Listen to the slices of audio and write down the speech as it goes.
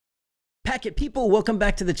Packet people, welcome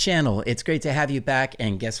back to the channel. It's great to have you back,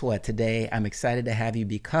 and guess what? Today I'm excited to have you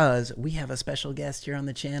because we have a special guest here on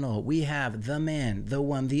the channel. We have the man, the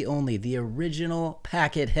one, the only, the original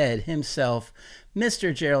Packet head himself,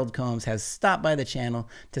 Mr. Gerald Combs, has stopped by the channel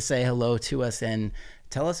to say hello to us and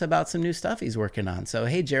tell us about some new stuff he's working on. So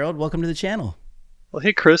hey Gerald, welcome to the channel. Well,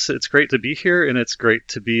 hey Chris, it's great to be here, and it's great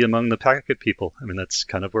to be among the Packet people. I mean, that's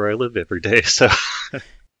kind of where I live every day, so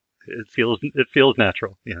it feels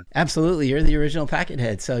natural. Yeah. Absolutely, you're the original Packet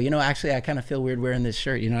head. So actually, I kind of feel weird wearing this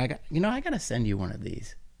shirt. I gotta send you one of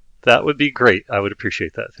these. That would be great. I would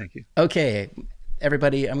appreciate that. Thank you. Okay,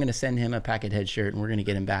 everybody, I'm going to send him a Packet head shirt, and we're going to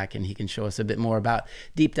get him back, and he can show us a bit more about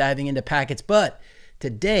deep diving into packets. But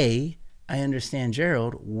today, I understand,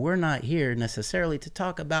 Gerald, we're not here necessarily to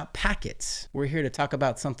talk about packets. We're here to talk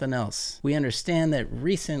about something else. We understand that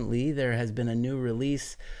recently there has been a new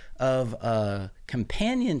release of a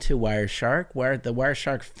companion to Wireshark, where the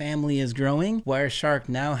Wireshark family is growing. Wireshark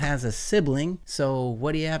now has a sibling. So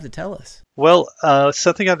what do you have to tell us? Well,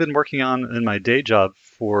 something I've been working on in my day job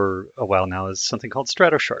for a while now is something called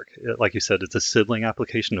Stratoshark. Like you said, it's a sibling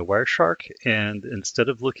application to Wireshark, and instead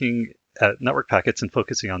of looking at network packets and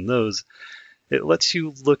focusing on those, it lets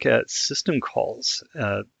you look at system calls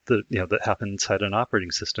that happen inside an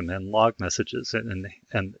operating system and log messages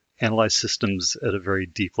and analyze systems at a very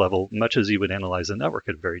deep level, much as you would analyze a network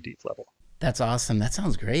at a very deep level. That's awesome. That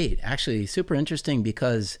sounds great. Actually, super interesting,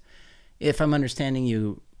 because if I'm understanding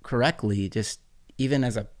you correctly, just even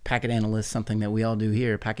as a packet analyst, something that we all do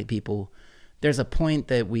here, packet people, there's a point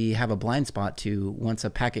that we have a blind spot to once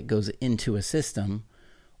a packet goes into a system,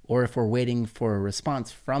 or if we're waiting for a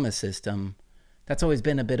response from a system. That's always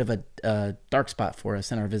been a bit of a dark spot for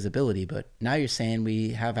us in our visibility, but now you're saying we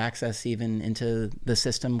have access even into the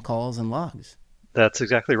system calls and logs. That's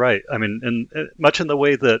exactly right. I mean, much in the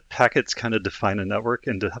way that packets kind of define a network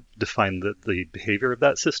and define the behavior of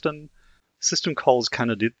that system, system calls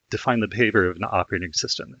kind of define the behavior of an operating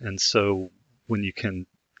system. And so when you can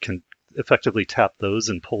effectively tap those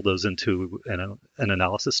and pull those into an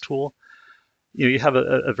analysis tool, you have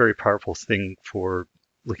a very powerful thing for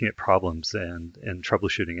looking at problems and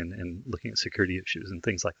troubleshooting and looking at security issues and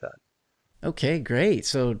things like that. Okay, great.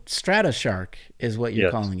 So Stratoshark is what you're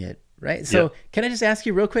Yes. calling it, right? So Yeah. can I just ask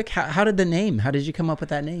you real quick, how did how did you come up with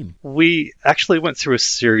that name? We actually went through a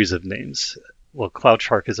series of names. Well,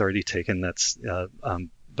 CloudShark is already taken. That's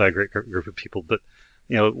by a great group of people. But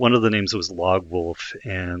one of the names was Logwolf,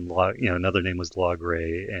 and another name was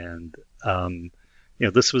Logray, and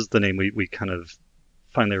this was the name we kind of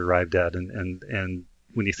finally arrived at. And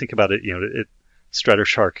when you think about it,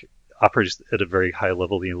 Stratoshark operates at a very high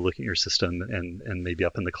level, looking at your system and maybe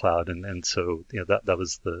up in the cloud. And so, that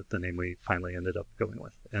was the name we finally ended up going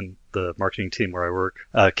with. And the marketing team where I work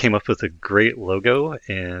came up with a great logo,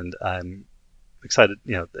 and I'm excited.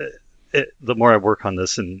 The more I work on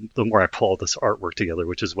this and the more I pull all this artwork together,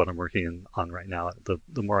 which is what I'm working on right now,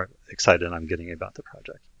 the more excited I'm getting about the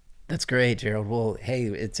project. That's great, Gerald. Well, hey,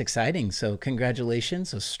 it's exciting. So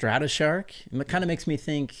congratulations. So Stratoshark, it kind of makes me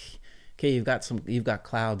think, okay, you've got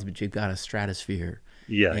clouds, but you've got a stratosphere.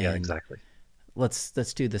 Yeah, And exactly. let's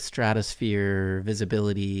do the stratosphere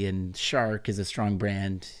visibility, and Shark is a strong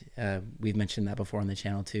brand. We've mentioned that before on the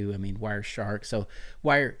channel too. I mean, Wireshark. So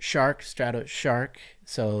Wireshark, Stratoshark.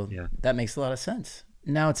 So Yeah. that makes a lot of sense.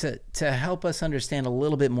 Now, to help us understand a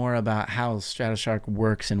little bit more about how Stratoshark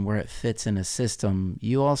works and where it fits in a system,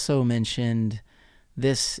 you also mentioned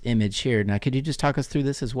this image here. Now, could you just talk us through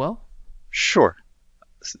this as well? Sure.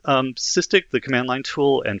 Sysdig, the command line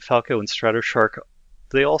tool, and Falco and Stratoshark,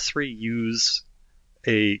 they all three use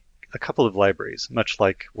a couple of libraries, much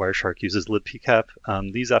like Wireshark uses libpcap.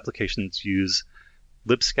 These applications use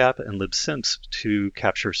libscap and libsimps to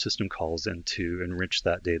capture system calls and to enrich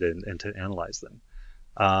that data and to analyze them.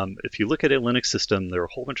 If you look at a Linux system, there are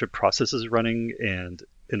a whole bunch of processes running, and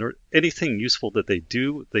anything useful that they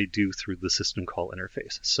do through the system call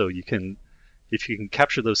interface. So if you can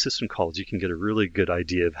capture those system calls, you can get a really good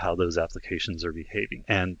idea of how those applications are behaving.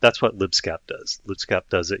 And that's what libscap does. Libscap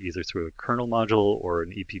does it either through a kernel module or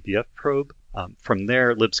an ePBF probe. From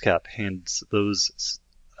there, libscap hands those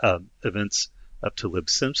events up to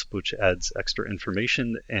libsimps, which adds extra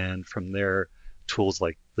information. And from there, tools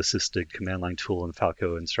like the Sysdig command line tool and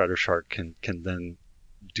Falco and Stratoshark can then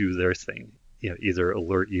do their thing, either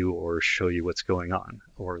alert you or show you what's going on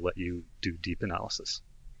or let you do deep analysis.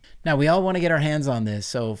 Now, we all want to get our hands on this.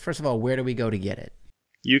 So first of all, where do we go to get it?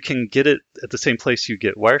 You can get it at the same place you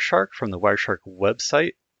get Wireshark, from the Wireshark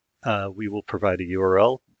website. We will provide a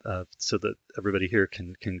URL so that everybody here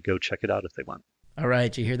can go check it out if they want. All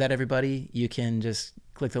right, you hear that, everybody? You can just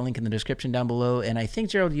click the link in the description down below. And I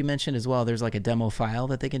think, Gerald, you mentioned as well, there's like a demo file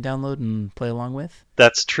that they can download and play along with.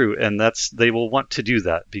 That's true. And they will want to do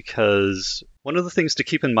that because one of the things to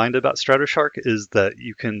keep in mind about Stratoshark is that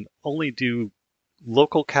you can only do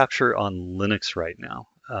local capture on Linux right now.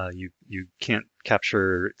 You can't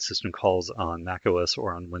capture system calls on macOS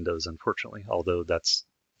or on Windows, unfortunately, although that's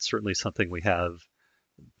certainly something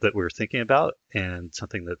that we're thinking about and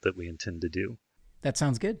something that we intend to do. That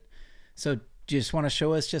sounds good. So do you just want to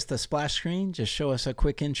show us just the splash screen? Just show us a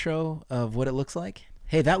quick intro of what it looks like?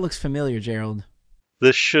 Hey, that looks familiar, Gerald.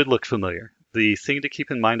 This should look familiar. The thing to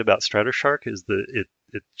keep in mind about Stratoshark is that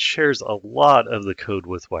it shares a lot of the code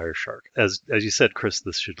with Wireshark. As you said, Chris,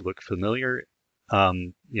 this should look familiar.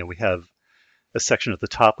 We have a section at the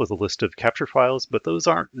top with a list of capture files, but those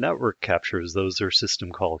aren't network captures. Those are system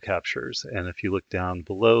call captures. And if you look down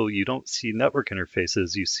below, you don't see network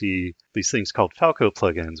interfaces. You see these things called Falco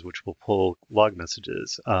plugins, which will pull log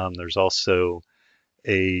messages. There's also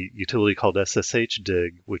a utility called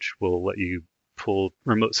SSH-dig, which will let you pull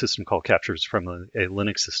remote system call captures from a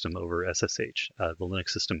Linux system over SSH. The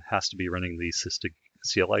Linux system has to be running the sysdig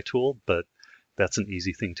CLI tool, but that's an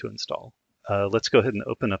easy thing to install. Let's go ahead and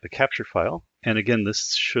open up a capture file. And again,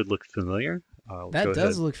 this should look familiar. That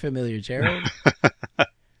does look familiar, Gerald.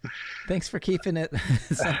 Thanks for keeping it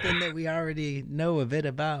something that we already know a bit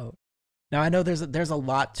about. Now, I know there's a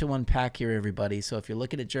lot to unpack here, everybody. So if you're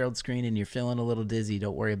looking at Gerald's screen and you're feeling a little dizzy,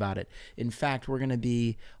 don't worry about it. In fact, we're going to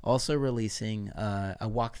be also releasing a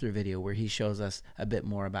walkthrough video where he shows us a bit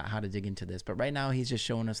more about how to dig into this. But right now, he's just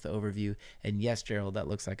showing us the overview. And yes, Gerald, that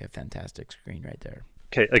looks like a fantastic screen right there.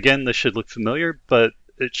 Okay, again, this should look familiar, but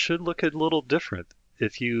it should look a little different.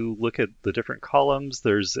 If you look at the different columns,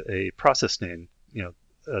 there's a process name,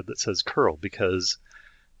 that says curl, because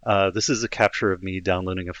this is a capture of me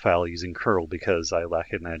downloading a file using curl because I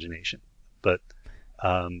lack imagination. But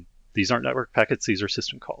these aren't network packets; these are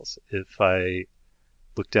system calls. If I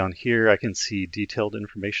look down here, I can see detailed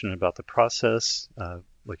information about the process.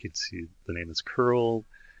 Like you'd see, the name is curl.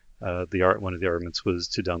 One of the arguments was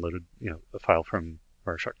to download a file from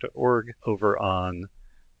Wireshark.org. Over on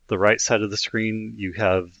the right side of the screen, you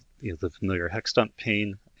have the familiar hex dump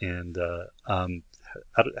pane. And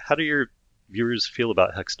how do your viewers feel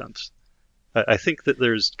about hex dumps? I think that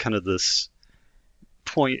there's kind of this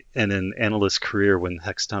point in an analyst's career when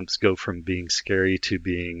hex dumps go from being scary to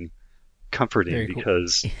being comforting. Very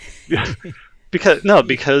because cool.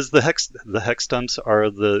 because the hex dumps are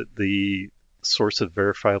the source of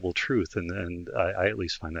verifiable truth, and I at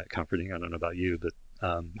least find that comforting. I don't know about you, but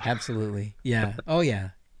absolutely, yeah. Oh yeah,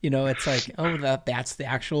 it's like, oh, that's the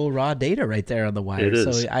actual raw data right there on the wire. It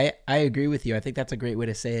is. So I agree with you. I think that's a great way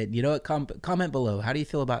to say it. Comment below. How do you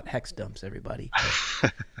feel about hex dumps, everybody?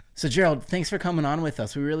 So Gerald, thanks for coming on with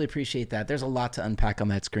us. We really appreciate that. There's a lot to unpack on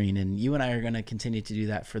that screen, and you and I are going to continue to do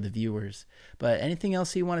that for the viewers. But anything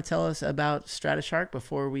else you want to tell us about Stratoshark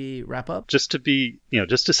before we wrap up? Just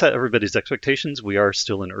to set everybody's expectations, we are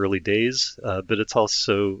still in early days, but it's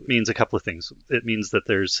also means a couple of things. It means that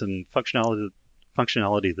there's some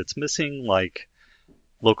functionality that's missing, like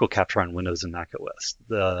local capture on Windows and Mac OS.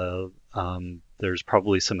 There's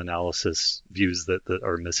probably some analysis views that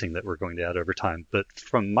are missing that we're going to add over time. But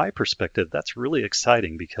from my perspective, that's really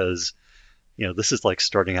exciting because this is like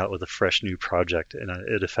starting out with a fresh new project, and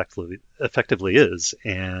it effectively is.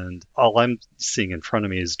 And all I'm seeing in front of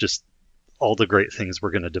me is just all the great things we're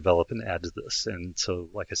going to develop and add to this. And so,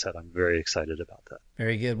 like I said, I'm very excited about that.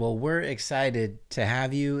 Very good. Well, we're excited to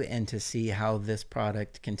have you and to see how this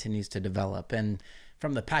product continues to develop. And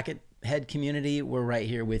from the Packet Head community, we're right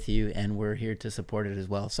here with you, and we're here to support it as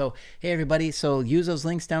well. So, hey, everybody. So use those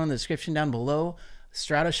links down in the description down below.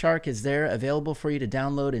 Stratoshark is there available for you to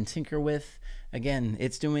download and tinker with. Again,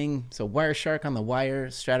 it's doing so Wireshark on the wire,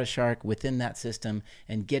 Stratoshark within that system,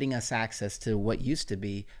 and getting us access to what used to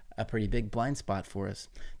be a pretty big blind spot for us.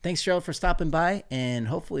 Thanks, Gerald, for stopping by, and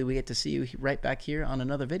hopefully we get to see you right back here on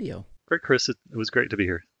another video. Great, Chris. It was great to be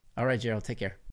here. All right, Gerald, take care.